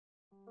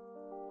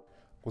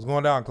What's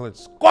going down, Clutch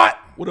Squad?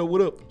 What up,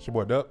 what up? It's your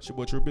boy Duck. It's your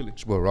boy True Billy.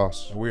 It's your boy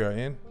Ross. And we are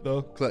in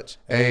The Clutch.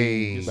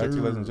 Hey, Yes, back to you,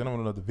 sir. ladies and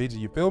gentlemen, another video.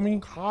 You feel me?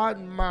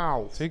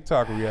 Cottonmouth.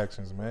 TikTok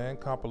reactions, man.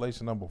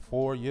 Compilation number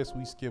 4. Yes,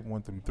 we skipped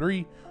 1 through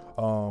 3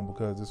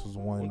 because this was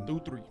one 1 through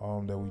 3.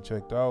 that we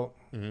checked out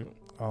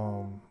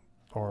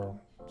or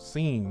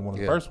seen, one of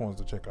the first ones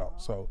to check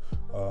out. So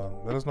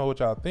let us know what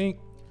y'all think.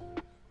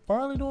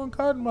 Finally doing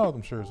Cottonmouth,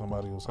 I'm sure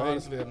somebody will say.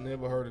 Honestly, I've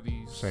never heard of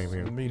these. Same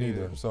here. Me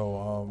neither.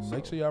 So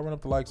make sure y'all run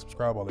up the like,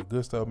 subscribe, all that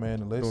good stuff,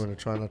 man. And let's Doing a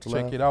try not to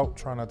check laugh. it out.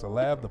 Try not to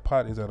laugh. The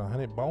pot is at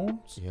 100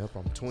 bones. Yep,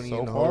 I'm 20 So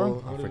in the far,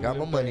 hole. I forgot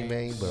my money, man,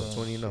 things. but I'm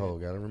 20 in the hole.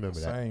 Gotta remember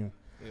that. Same.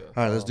 Yeah.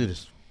 All right, let's do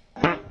this.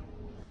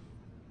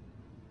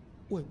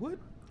 Wait, what?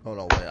 Hold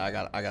on, wait. I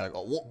gotta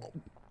go. Whoa.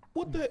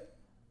 What the?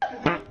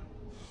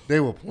 They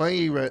were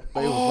playing. They were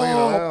playing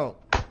around.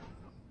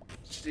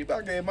 She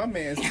about gave my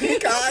man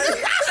pink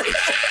eye.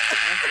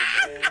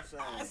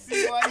 I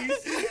see why you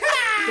see.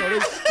 No, they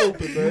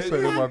stupid, You man. say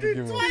they're about to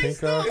give him a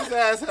pink eye? His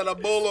ass had a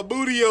bowl of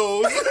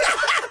bootios.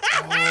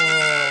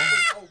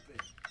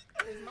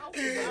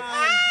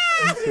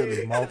 He said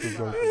his mouth is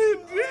open.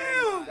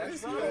 Damn.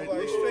 That's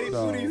like straight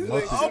No, booty must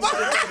flicks. have-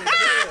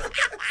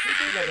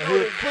 Like a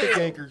hood crank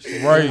anchors.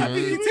 Right.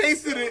 He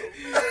tasted it.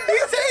 He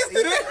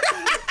tasted it.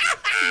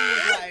 He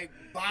was like,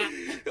 bop.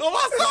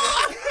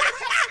 Oh,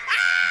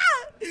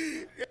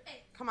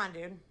 Come on,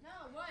 dude. No,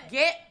 what?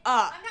 Get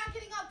up. I'm not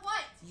getting up.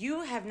 What?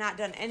 You have not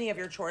done any of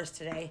your chores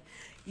today.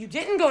 You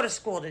didn't go to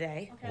school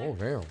today. Okay. Oh,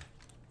 damn.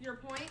 Your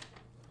point?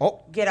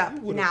 Oh, Get up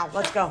now.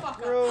 Let's go.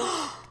 Fuck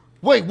up.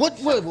 wait.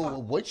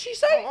 What'd she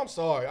say? Oh, I'm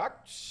sorry. Boy,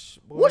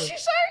 What'd she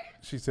say?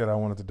 She said, I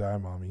wanted to die,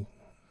 mommy.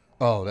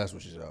 Oh, that's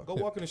what she said. Go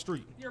walk in the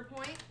street. Your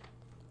point?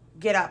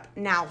 Get up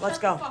now. Let's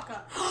Shut go. the fuck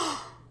up.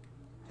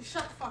 Just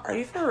shut the fuck Are up.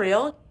 you for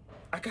real?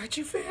 I got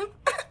you, fam.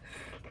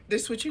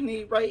 This what you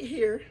need right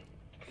here.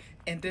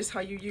 And this how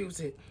you use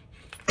it.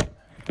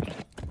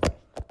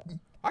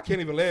 I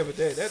can't even laugh at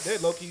that.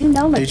 That low key.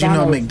 Did you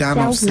know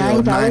McDonald's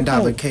sells sell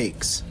 $9 cake?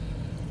 cakes?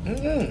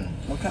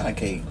 What kind of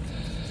cake?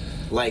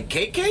 Like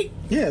cake?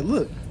 Yeah,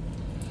 look.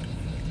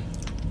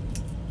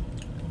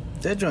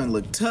 That joint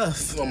look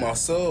tough. On my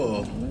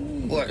soul.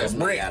 Look, a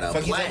brick out of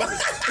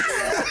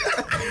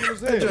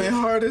That joint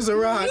hard as a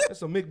rock.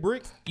 That's a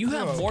McBrick. You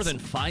have more than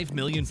 5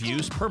 million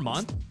views per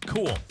month?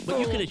 Cool. But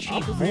you can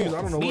achieve confused.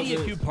 I more. don't know what Media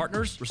that is. Cube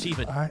partners receive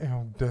a I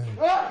am done.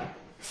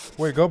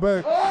 Wait, go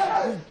back.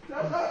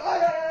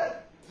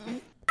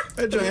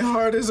 That joint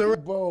hard as a rock.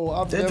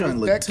 Bro, That joint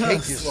look that tough.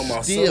 cake is On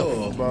my stiff,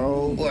 soul.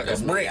 bro. Look, a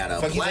brick out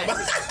of You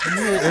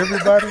hear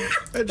everybody?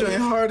 That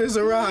joint hard as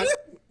a rock.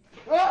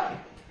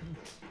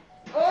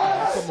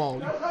 Come on.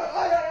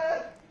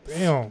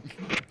 Damn.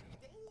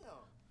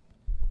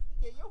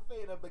 Get your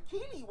fade of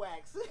bikini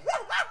wax.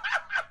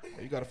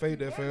 You gotta fade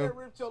that, fam.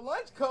 Ripped your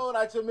lunch code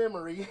out your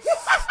memory.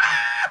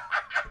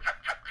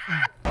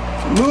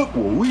 Look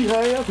what we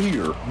have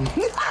here.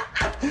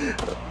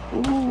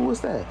 Ooh,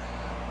 what's that?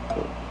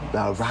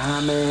 The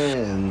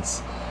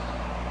ramens.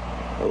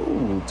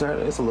 Ooh,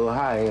 it's a little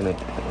high, ain't it?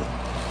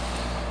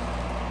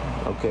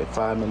 Okay,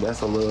 5 minutes.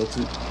 That's a little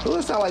too. Ooh,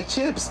 it sound like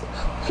chips.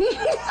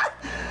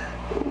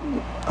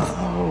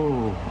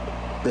 Oh,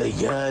 the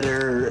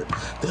yudder.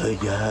 Said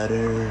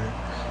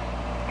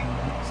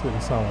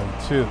it sound like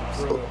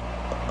chips.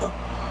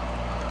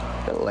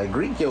 That look like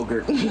Greek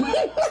yogurt.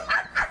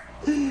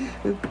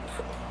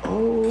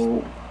 Oh,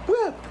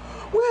 whip.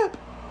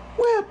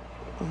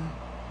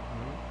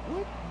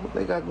 What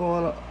they got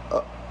going on?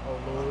 Oh,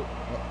 Lord.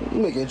 You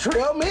making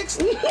trail mix?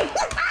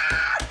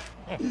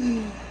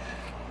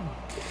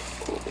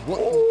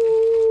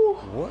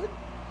 What?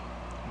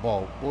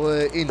 Bro,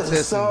 what?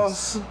 The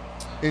sauce.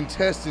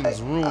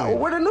 Intestines ruined.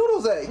 Where the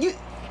noodles at? You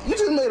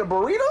just made a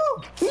burrito?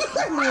 I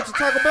don't know what to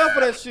talk about for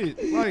that shit.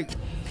 Like,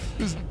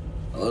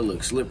 Oh, it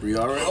looks slippery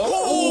already.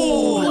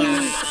 Oh!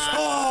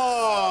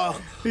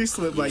 He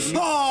slipped like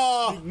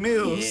Oh!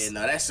 Mills. Yeah,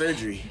 no, that's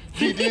surgery.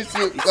 He did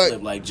slip He like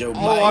slipped like Joe Oh,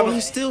 Biden.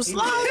 he's still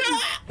sliding.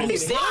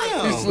 He's he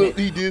down. slipped.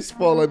 He did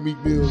fall like Meek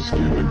Mills.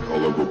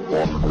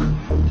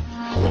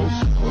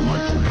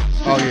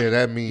 Oh yeah,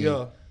 that mean.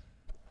 yeah.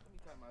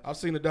 I've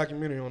seen a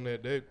documentary on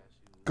that. They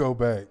Go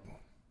back.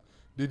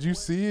 Did you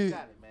see it?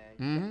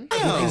 Did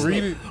you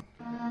read it?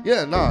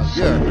 Yeah, nah,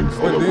 yeah,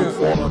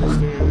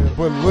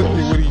 But look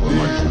at what he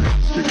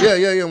did.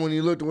 yeah. When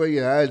you looked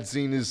away, I had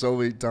seen this so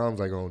many times,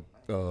 like on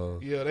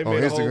Yeah, they on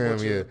made a whole Instagram.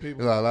 bunch of Yeah,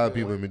 people. a lot of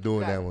people have been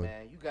doing that one.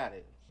 Man, you got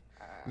it.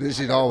 This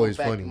shit always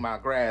funny. My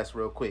grass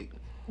real quick.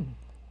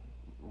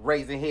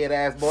 Raising head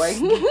ass boy.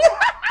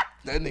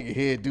 That nigga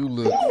head do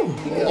look.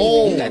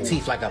 You got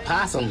teeth like a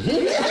possum.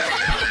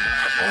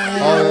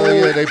 Oh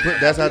yeah,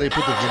 that's how they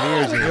put the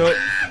veneers in.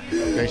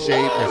 They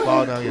shape and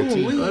fall down your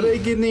teeth. Are they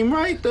getting him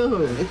right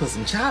though? They put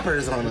some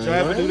choppers on them. Y'all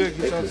ever do that?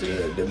 They Get y'all put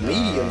teeth? the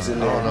mediums in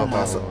there. I don't know if I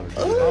muscle. want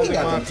Oh, you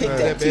got them Tic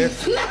Tac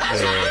teeth.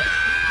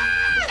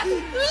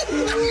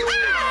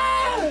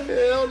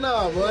 Hell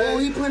no, boy. Oh,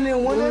 he putting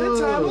in one at a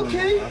time,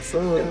 okay? I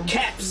saw him.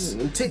 Caps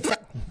and Tic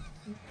Tac.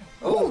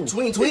 Oh,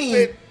 tween.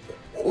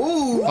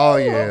 Ooh. Oh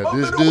yeah,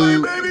 this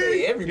dude.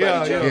 Hey, everybody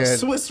Yeah, jump. yeah.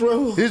 Swiss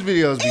roll. His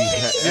videos be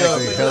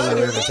actually hella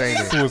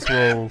entertaining. Swiss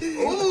rolls.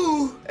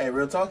 Ooh. Hey,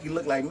 real talk, you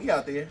look like me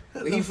out there.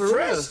 He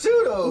fresh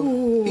too though.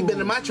 Ooh. He been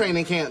in my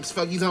training camps.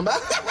 Fuck you talking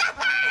about?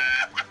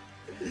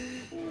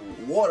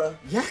 Water.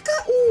 Yaka.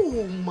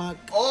 Ooh my.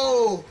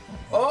 Oh.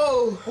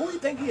 Oh. Who do you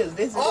think he is?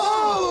 This is.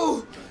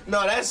 Oh.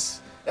 No,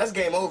 that's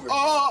game over.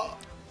 Oh.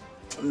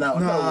 No.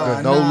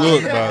 No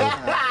look, bro.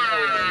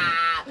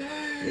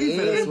 He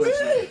finna switch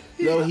it.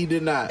 No, he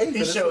did not.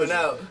 He's showing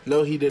out.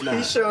 No, he did not.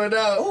 He's showing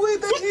out. Who do you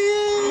think he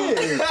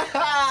is?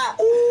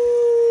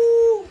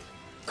 Ooh.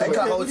 They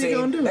call whole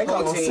team. They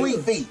call him Sweet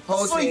Feet.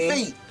 Sweet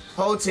Feet.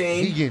 Whole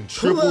team. He getting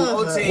triple,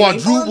 Whole team.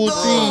 quadruple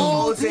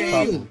Whole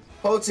team. team.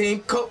 Whole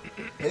team.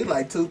 He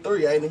like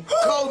 2-3, ain't he?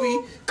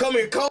 Kobe. Come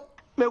here, Kobe.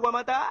 Me voy a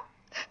matar.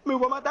 Me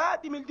voy a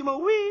matar. Dime el último.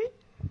 Oui.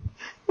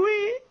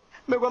 Oui.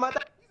 Me voy a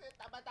matar.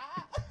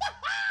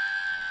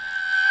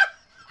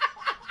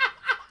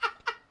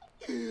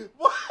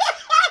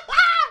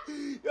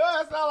 Yo,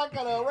 that sound like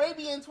an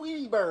Arabian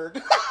Tweety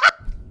bird.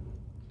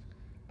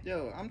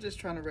 Yo, I'm just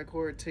trying to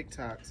record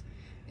TikToks,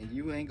 and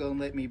you ain't gonna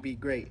let me be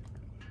great.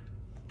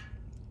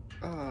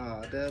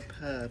 Aw, the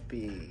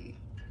puppy.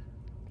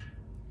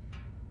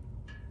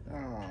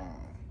 Aw.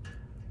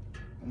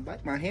 Don't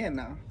bite my hand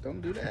now.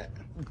 Don't do that.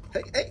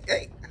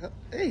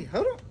 Hey,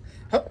 hold on.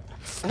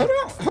 Hold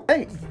on.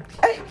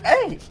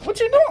 Hey, what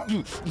you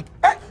doing?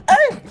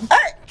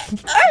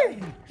 Hey.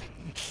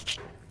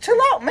 Chill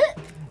out, man.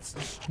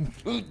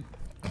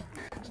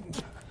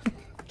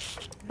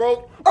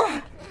 Bro.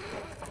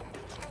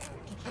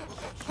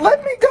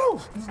 Let me go.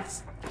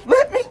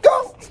 Let me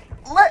go.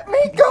 Let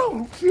me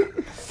go.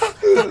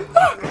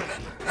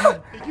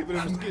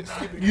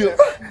 Yep.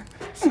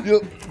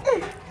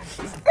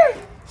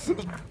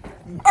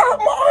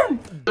 I'm on.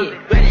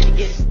 Ready to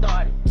get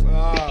started.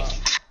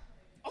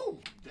 Oh,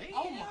 damn.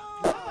 Oh my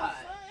God.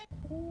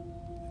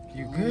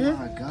 You good? Oh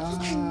my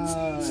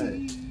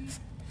God.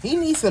 He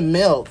needs some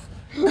milk.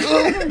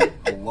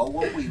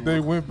 They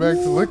went back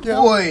to look at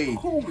Boy,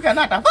 you got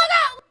knocked the fuck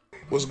out.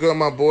 What's good,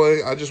 my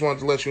boy? I just wanted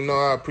to let you know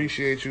I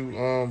appreciate you,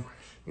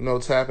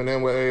 tapping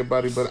in with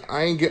everybody. But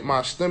I ain't get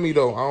my stimmy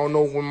though. I don't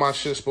know when my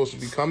shit's supposed to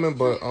be coming,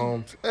 but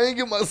I ain't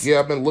get my. Yeah,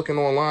 I've been looking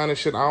online and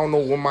shit. I don't know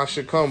when my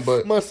shit come,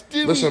 but my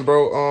stimmy. Listen,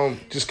 bro.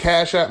 Just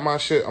cash app my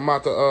shit. I'm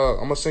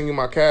gonna send you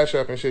my cash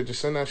app and shit. Just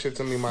send that shit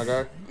to me, my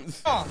guy.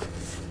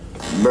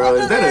 Bro,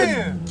 is that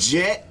a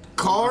jet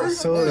car?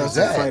 So that's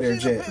a fighter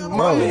jet.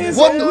 Bro,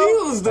 what the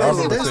wheels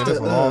though? That's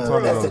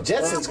the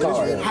Jetsons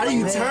car. How do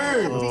you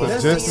turn?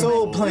 That's the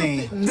soul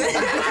plane.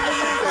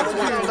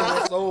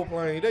 Soul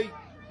plane. They.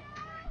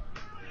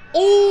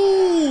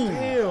 Ooh!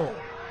 Damn.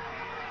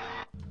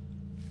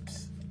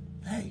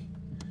 Hey,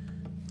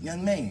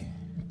 young man,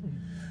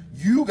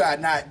 you got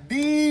knocked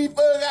the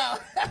fuck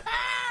out.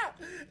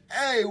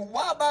 Hey,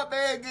 why my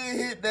man get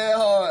hit that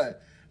hard?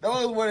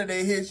 Those one of the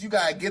hits you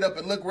gotta get up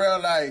and look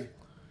around like,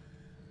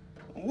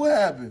 what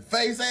happened?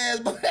 Face ass.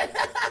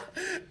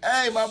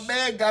 Hey, my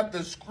man got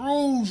the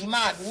screws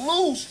knocked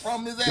loose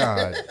from his ass.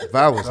 God,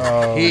 that was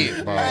a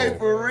hit, bro. Hey,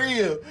 for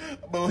real.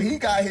 But he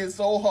got hit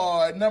so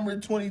hard. Number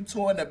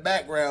 22 in the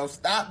background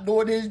stopped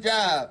doing his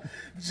job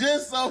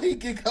just so he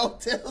could go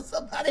tell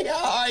somebody how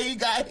hard he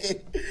got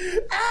hit.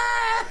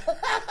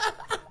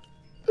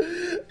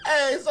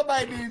 Hey,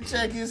 somebody need to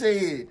check his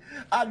head.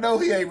 I know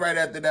he ain't right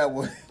after that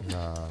one.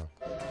 Nah.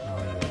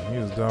 He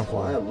was done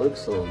for. Why it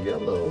looks so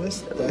yellow?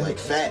 What's that? Like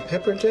fat.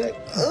 Pepper jack?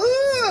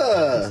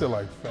 He's still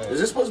like fat. Is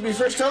this supposed to be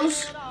French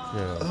toast?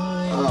 Yeah.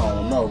 I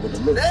don't know, but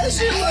it looks. That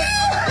shit look.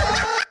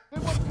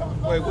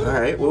 Wait, what? All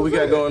right, what we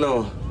got going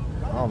on?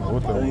 I don't know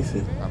what Let me the.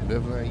 see. I'm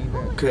definitely eating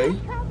that. Okay.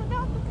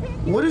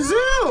 What is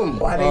them?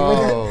 Why they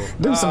Oh,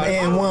 Them some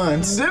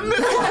N1s.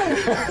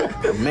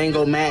 Them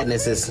Mango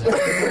Madness is.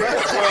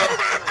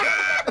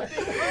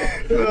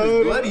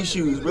 bloody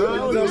shoes,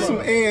 bro. Them some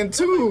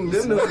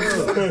N2s.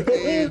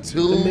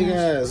 Them big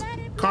ass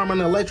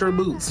Carmen Electra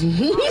boots.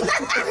 No,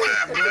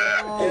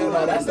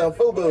 that's the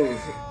FUBUs.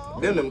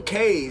 Them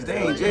K's, they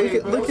ain't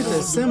J's. Look at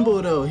the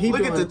symbol though. He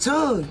Look doing, at the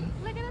tongue.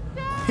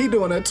 He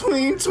doing a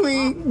tween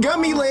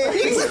gummy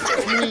legs.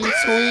 Tween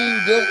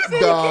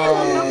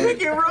dog.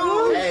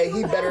 Hey,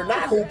 he better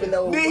not hooping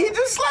those. Did he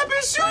just slap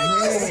his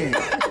shoes?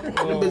 Them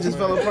bitches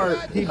fell apart.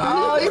 He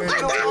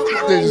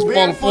They just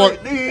fall apart.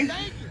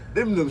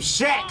 Them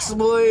shacks,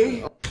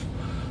 boy.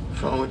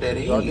 What's wrong with that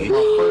heat?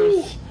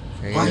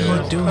 Why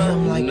you do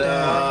him like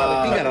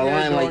that? He got a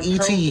line like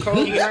E.T. He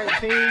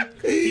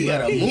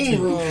got a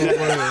move.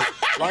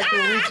 Like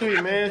and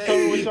retweet, man. Show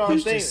me what y'all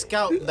push the think.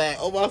 scalp back.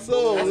 Oh, my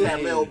soul. That's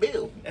that Lil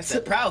Bill. That's the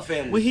Proud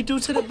family. What he do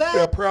to the back?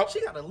 Yeah, Proud. She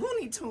got a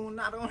Looney Tune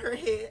knot on her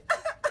head.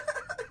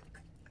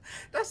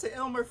 That's an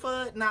Elmer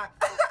Fudd knot.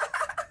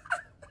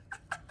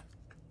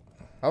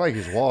 I like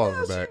his wall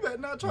in the back. She better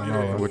not try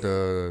to. With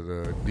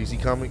the DC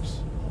Comics.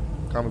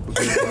 Comic book.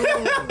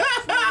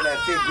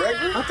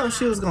 I thought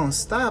she was gonna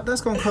stop.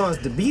 That's gonna cause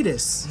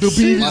diabetes. Bro,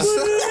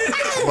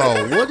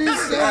 what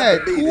is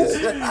that?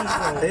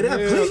 Hey, that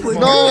please look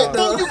No, good,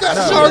 though. you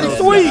got Charlie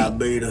Sweet.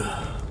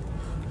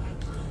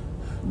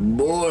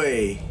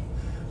 Boy,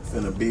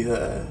 finna be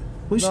her.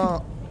 Who's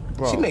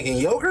She making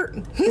yogurt?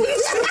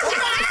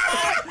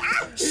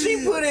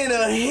 She put in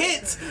a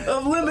hint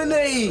of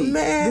lemonade.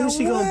 Man, then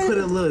she gonna put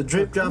a little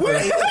drip drop. No,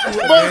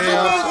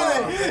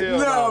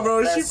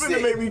 bro, she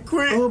finna make me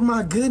quit. Oh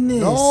my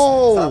goodness.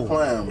 No. Stop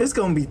playing. It's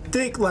gonna be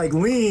thick like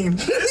lean.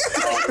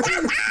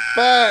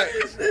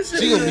 Facts.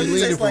 She gonna be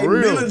leaning for like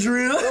real.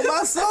 Benadryl. On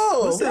my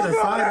soul. What's that, a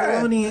fried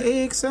bologna and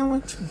egg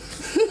sandwich?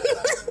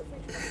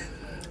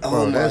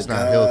 Bro, that's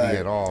not healthy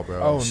at all, bro.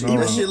 Oh, no.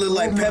 That shit look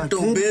like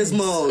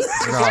Pepto-Bismol.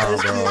 Nah,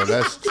 bro,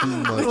 that's too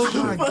much Oh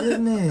shit. my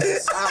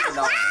goodness.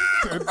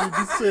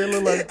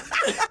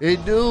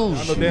 It do. I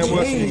know damn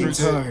well she drinks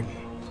that.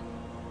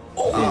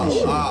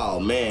 Oh,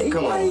 man,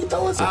 come on.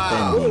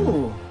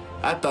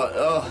 I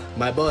thought,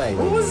 My boy.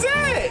 what was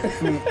that?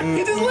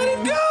 He just let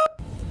it go.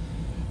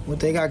 What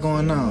they got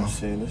going on? Let's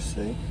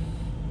see.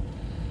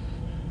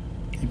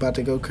 He about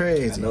to go I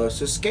crazy. know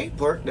it's a skate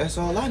park. That's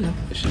all I know.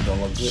 This shit don't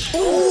look good.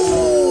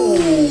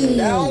 Ooh,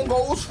 down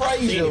goes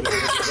Frazier.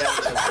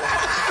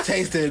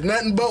 Tasted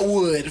nothing but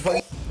wood.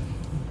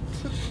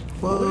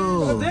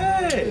 Whoa.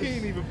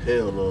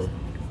 Hell no.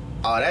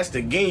 Oh, that's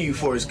the Ginyu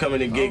Force coming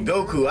to get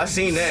Goku. I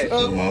seen that.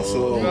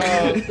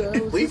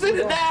 We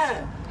finna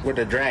die. Where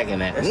the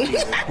dragon at?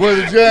 Where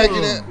the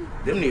dragon at?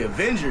 Them the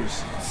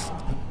Avengers.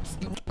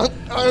 I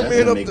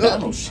made up the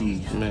McDonald's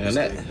cheese. Man,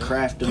 that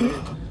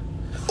crafted.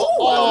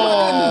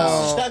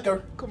 Oh, stuck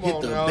her. Come Hit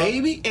on the now.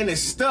 baby and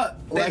it's stuck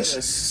like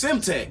a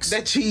Simtex.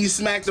 That cheese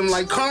smacked him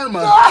like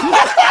karma.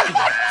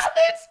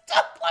 It's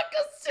stuck like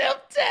a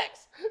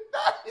Simtex.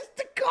 It's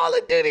the Call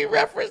of Duty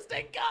reference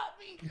that got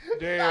me.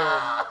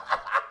 Damn.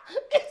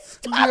 It's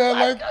stuck Yeah,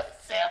 like like- a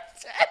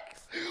Simtex.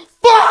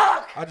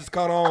 Fuck! I just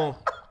caught on.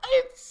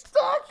 It's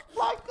stuck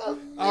like a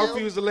I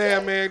refuse to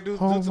land, man. Do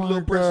some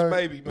little precious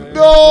baby, man.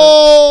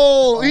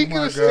 No, he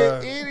could have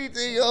said God.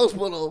 anything else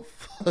but a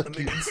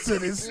fucking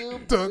Said it's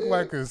stuck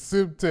like a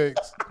Simtex.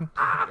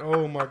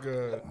 Oh my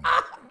God.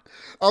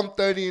 I'm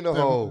 30 in the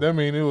hole. That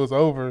mean it was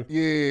over.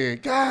 Yeah,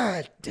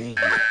 God dang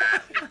it.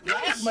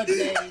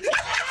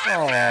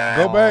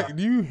 Go back.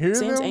 Do you hear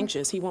Seems them?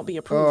 anxious he won't be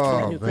approved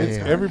for the new grade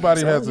school.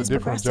 Everybody So has a he's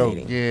different joke.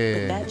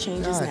 procrastinating. Yeah. But that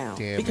changes God now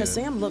damn because it.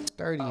 Sam looked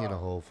 30 in the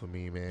hole for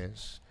me, man.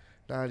 It's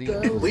not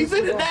even. We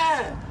finna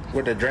die.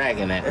 Where the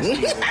dragon at?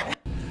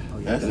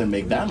 That's the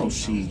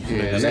McDonald's cheese.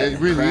 Yeah, Man, it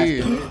really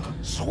is.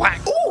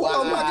 Swag. Ooh,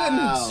 oh my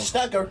goodness.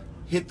 Stuck her.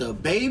 Hit the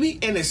baby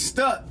and it's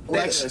stuck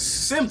like a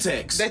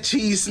Simtex. That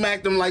cheese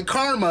smacked him like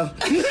karma.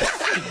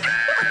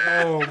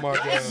 Oh my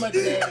God.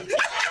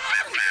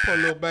 Poor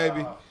little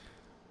baby.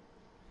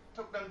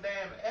 Took them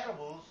damn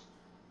edibles.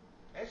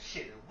 That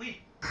shit is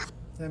weak.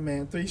 That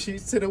man 3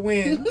 sheets to the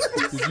wind.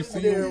 Did you see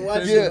Yeah, him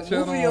watch changing the the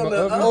channel movie on on the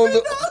the oven?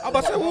 oven. I'm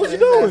about to say, what was you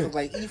That doing? look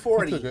like Took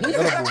E40. an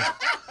edible.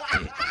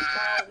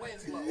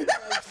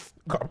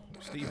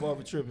 Steve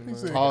Harvey tripping, man.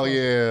 Oh,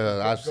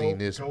 yeah, I've seen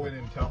this. Go in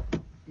and tell.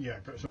 Yeah.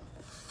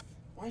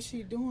 Why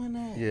she doing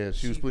that? Yeah,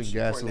 she was putting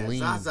gasoline.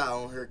 Zaza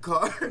on her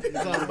car.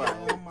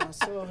 Oh my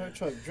soul, her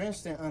truck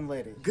drenched and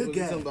unleaded. Good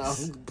guy.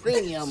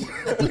 Premium.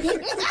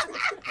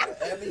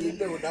 Whatever you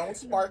do, don't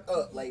spark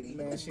up, lady.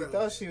 Man, she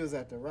thought she was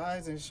at the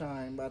Rise and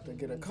Shine about to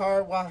get a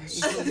car wash.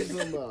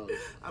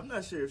 I'm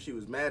not sure if she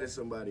was mad at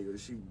somebody or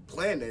she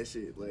planned that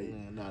shit. Like,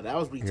 No, that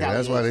was retaliation. Yeah,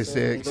 that's why they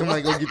said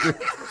somebody go get the,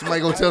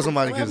 somebody go tell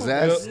somebody because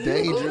that's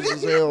dangerous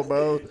as hell,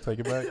 bro. Take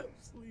it back.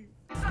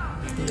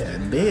 Yeah,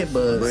 bed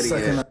bugs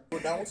sucking up.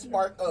 don't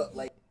spark up,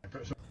 like.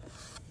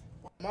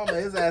 Mama,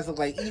 his ass look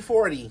like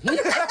E40.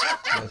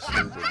 That's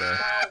stupid, man.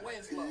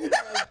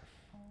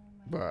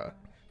 Bruh,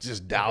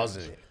 just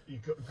dousing it. You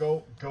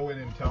go in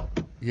and tell.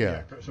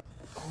 Yeah.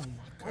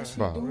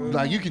 Bro,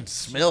 like you can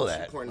smell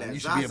that. You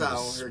should be able to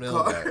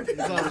smell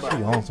that.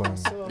 She on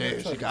something. Yeah,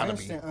 she gotta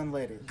be.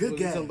 Unleaded. Good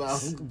guy.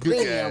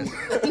 Good gas.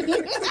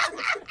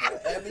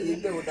 Whatever you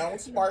do,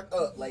 don't spark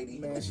up, lady.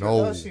 Man, she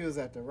No. thought she was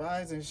at the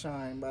Rise and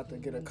Shine about to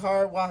get a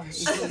car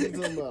wash.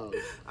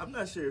 I'm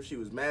not sure if she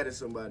was mad at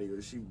somebody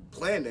or she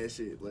planned that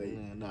shit. Like,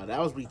 No, that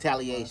was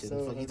retaliation.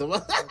 So- Fuck you talking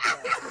about?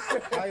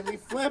 Highly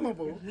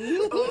flammable.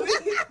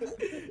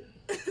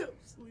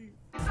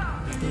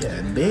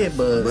 Yeah, bed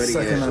bugs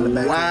sucking on the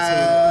back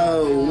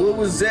wow, what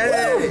was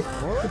that?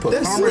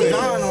 Put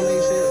Parmesan on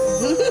these shit.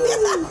 of his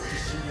head.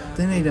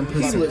 Then they done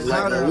put some Like a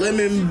powder,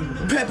 lemon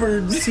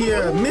pepper.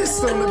 Sierra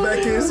mist on the back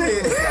of his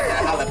head.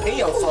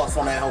 Jalapeno sauce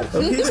on that hoe.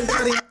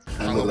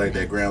 I look like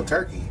that ground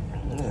turkey.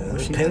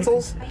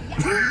 Pencils?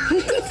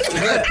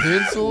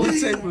 Pencil?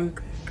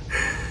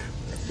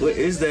 What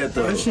is that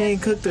though? Why she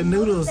ain't cooked the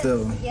noodles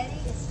though? That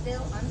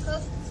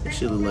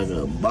shit look like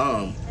a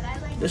bomb.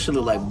 That shit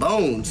look like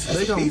bones.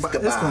 It's gonna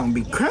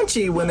be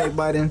crunchy when they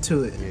bite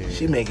into it.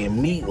 She making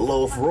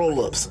meatloaf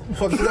roll-ups.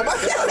 Fuck you talking about?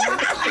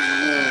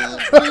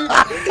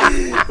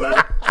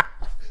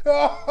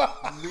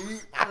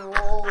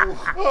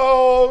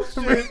 Oh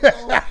shit!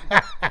 That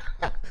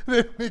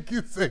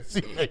nigga said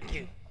she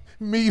making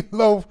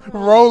meatloaf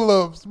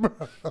roll-ups, bro.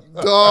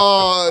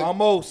 Dog.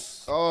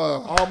 Almost.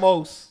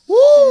 Almost. Woo.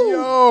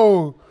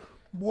 Yo,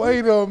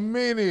 wait a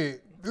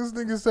minute. This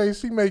nigga say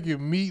she making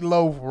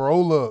meatloaf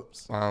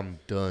roll-ups. I'm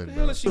done. What the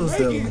hell is she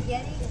making?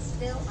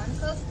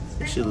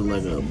 This shit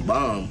look like a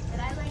bomb.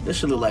 This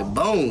shit look like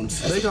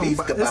bones. It's gonna be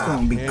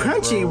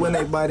crunchy when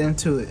they bite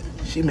into it.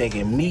 She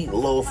making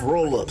meatloaf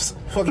roll-ups.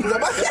 Fuck you talking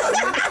about?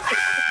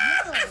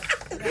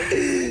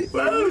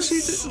 Bro, she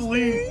just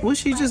sweet. What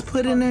she just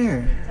put in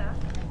there?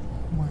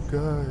 Oh my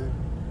god.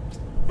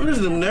 What is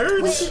them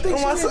nerds?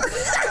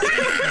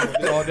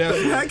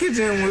 The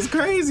packaging was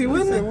crazy,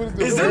 wasn't it?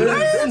 Is them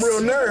nerds? Them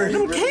real nerds.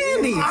 Them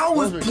candies. I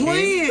was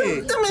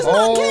playing. Them is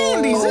not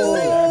candies, is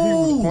they? He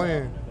was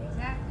playing.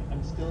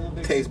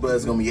 Taste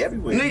buds gonna be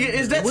everywhere. Nigga,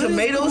 is that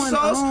tomato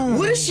sauce?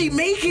 What is she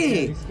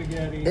making?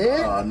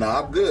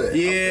 Nah, I'm good.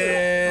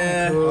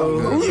 Yeah.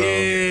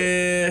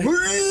 Yeah.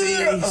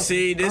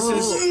 See,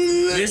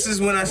 this is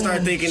when I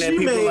start thinking that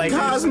people like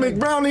cosmic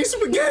brownie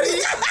spaghetti.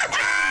 You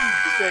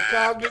said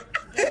cosmic?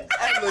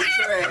 That look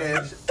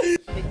trash.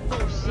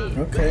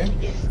 Okay.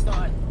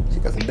 She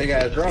got some big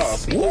ass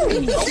draws. No,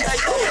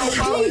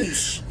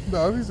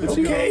 he said What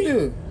you gonna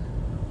do?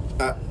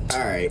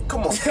 Alright.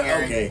 Come on,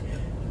 okay.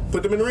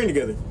 Put them in the ring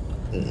together.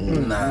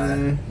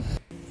 Nah.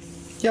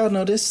 Y'all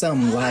know this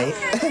something light.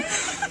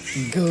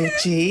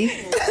 Gucci.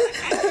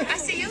 I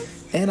see you.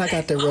 And I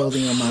got the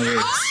rolling on my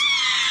wrist.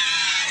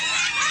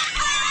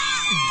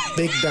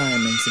 Big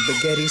diamonds,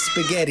 spaghetti.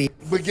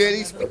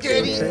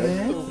 Spaghetti.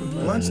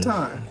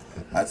 Lunchtime.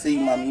 I see you,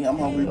 mommy. I'm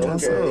hungry too.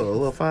 Okay. Oh, a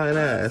little fine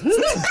ass.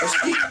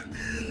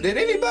 Did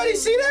anybody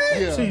see that?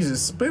 Yeah. She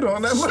just spit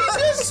on that. She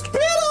just spit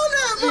on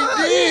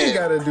that. You ain't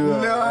gotta do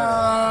it.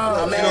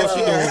 No,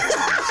 man.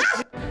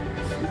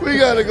 We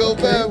gotta go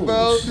back,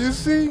 bro. You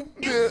see?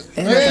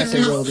 And I got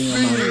the rolling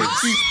on my wrist.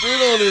 She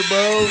spit on it,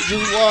 bro.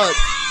 Just watch.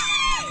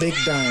 Big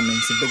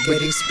diamonds,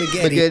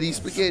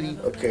 spaghetti.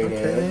 Okay,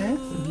 man.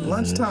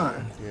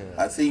 Lunchtime.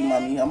 I see you,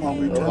 mommy. I'm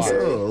hungry too. Oh, a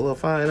little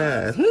fine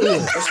ass.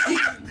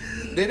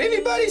 Did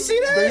anybody see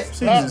that?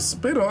 She just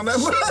spit on that.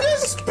 She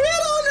just spit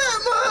on that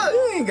mug.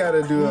 You ain't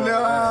gotta do it.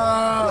 No,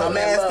 I'm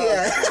nasty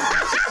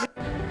ass.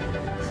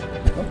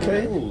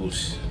 Okay.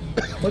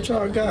 What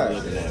y'all got?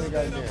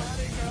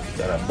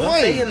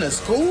 Buffet in the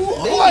school?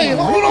 Wait,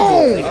 hold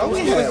on. All we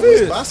had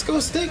was Bosco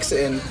sticks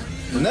and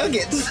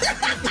nuggets.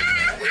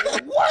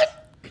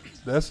 What?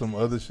 That's some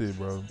other shit,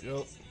 bro.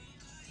 Yep.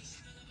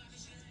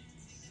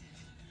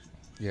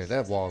 Yeah,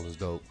 that wall is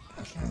dope.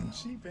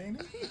 Cheap,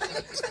 ain't it?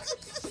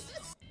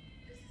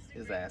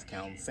 His ass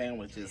counting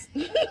sandwiches.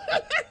 We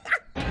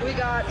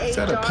got Is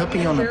that a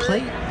puppy on a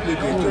plate?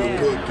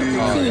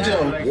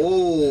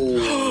 Whoa.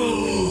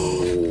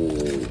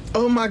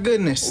 Oh my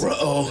goodness.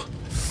 Uh-oh.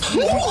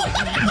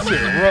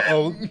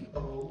 Uh-oh.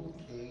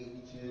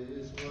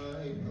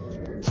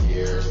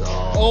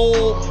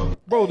 Oh,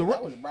 Bro,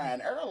 that was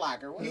Brian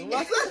Urlacher.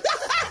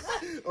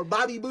 Or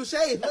Bobby Boucher.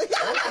 He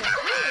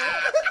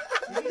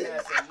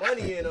had some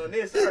money in on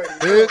this.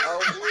 there's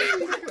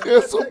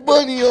some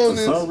money on For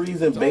this. some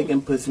reason,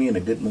 bacon puts me in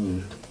a good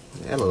mood.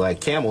 That look like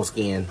camel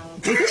skin.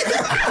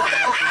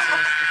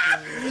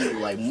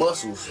 Like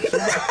muscles. You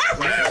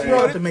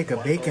have to make a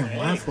bacon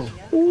waffle.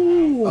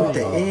 With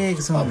the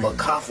eggs on it.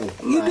 Bakaffle.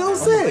 You don't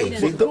say.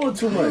 She's doing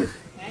too much.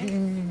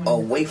 A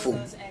waffle.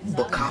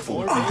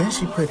 Bakaffle. And then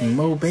she putting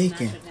more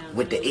bacon.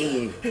 With the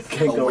egg.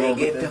 Can't go wrong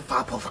with that.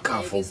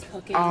 Bakaffle.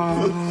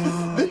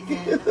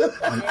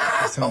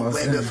 That's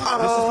almost done.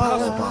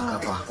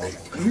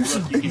 You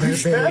should be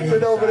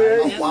snapping over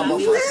there.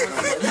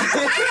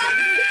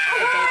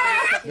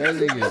 That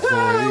nigga is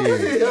going in.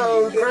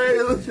 Yo,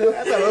 crazy. I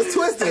thought it was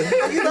twisted.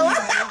 You know what?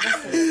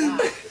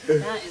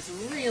 That is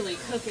really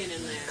cooking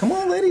in there. Come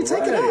on, lady,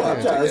 take it out.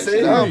 I'm trying to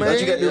see. No, Don't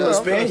you got to do a little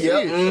spin?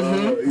 Yep.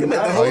 Mm-hmm. I'm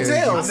at the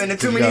hotel. I've been to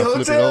too many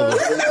hotels.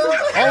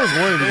 I was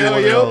wanting to get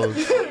one of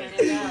those.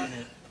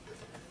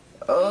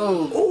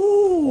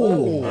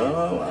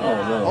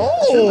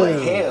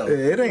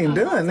 It ain't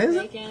done, is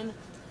it? You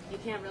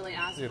can't really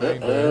ask for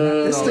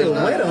It's still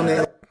wet on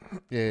there.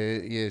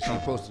 Yeah, she's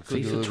supposed to cook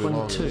it a little bit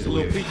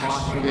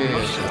longer. Yeah, I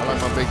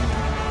like my bacon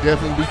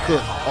definitely be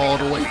cooked all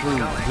the way through.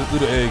 Just do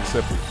the egg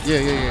separate. Yeah.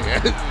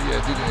 Yeah,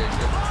 do the egg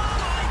separate.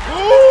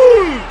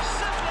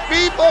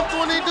 FIFA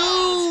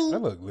 22.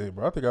 That look lit,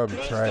 bro. I think I would be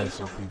trash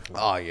in FIFA.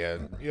 Oh, yeah.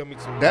 Yeah, me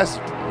too. That's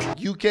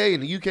UK. In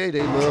the UK,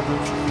 they love them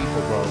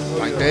FIFA, bro.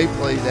 Like, they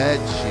play that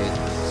shit.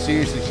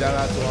 Seriously, shout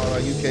out to all our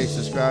UK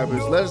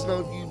subscribers. Let us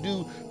know if you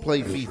do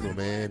play FIFA,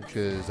 man,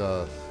 because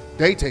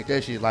they take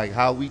that shit like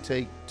how we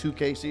take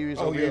 2K serious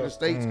over here in the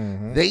States.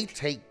 They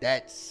take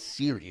that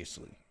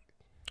seriously.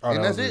 Oh, and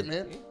that that's was it,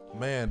 man.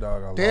 Man,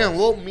 dog, I Damn, lost.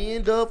 well, me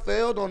and Dub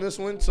failed on this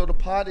one, so the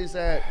pot is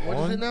at, what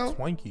is it now?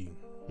 120.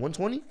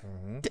 120?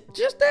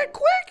 Just that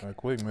quick? That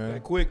quick, man.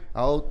 That quick.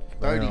 Oh,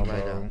 30 Damn,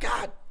 right bro. now.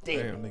 God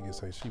damn. Nigga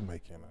say she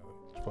making a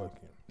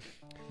fucking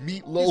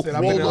meatloaf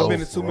I've been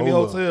to too many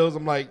hotels.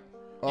 I'm like,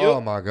 oh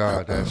my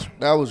God,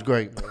 that was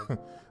great, man.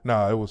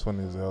 Nah, it was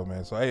funny as hell,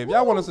 man. So, hey, if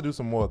y'all want us to do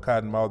some more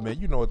Cottonmouth, man,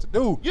 you know what to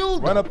do.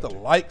 Run up the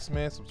likes,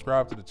 man.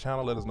 Subscribe to the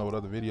channel. Let us know what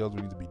other videos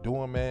we need to be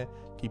doing, man.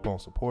 Keep on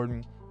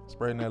supporting,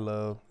 spreading that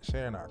love,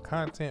 sharing our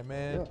content,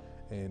 man.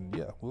 And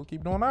yeah, we'll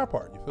keep doing our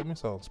part. You feel me?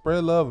 So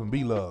spread love and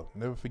be loved.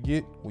 Never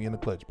forget, we in the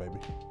clutch, baby.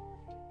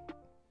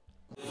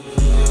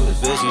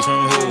 The bitch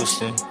from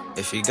Houston.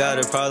 If you got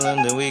a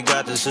problem, then we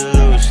got the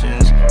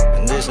solutions.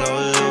 And there's no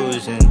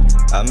illusion.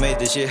 I made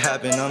this shit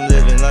happen, I'm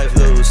living life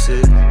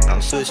lucid.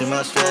 I'm switching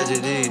my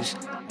strategies.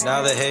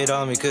 Now they hate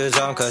on me cause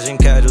I'm causing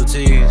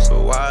casualties.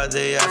 But why are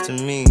they after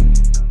me?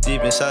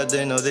 Deep inside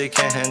they know they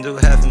can't handle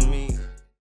half of me.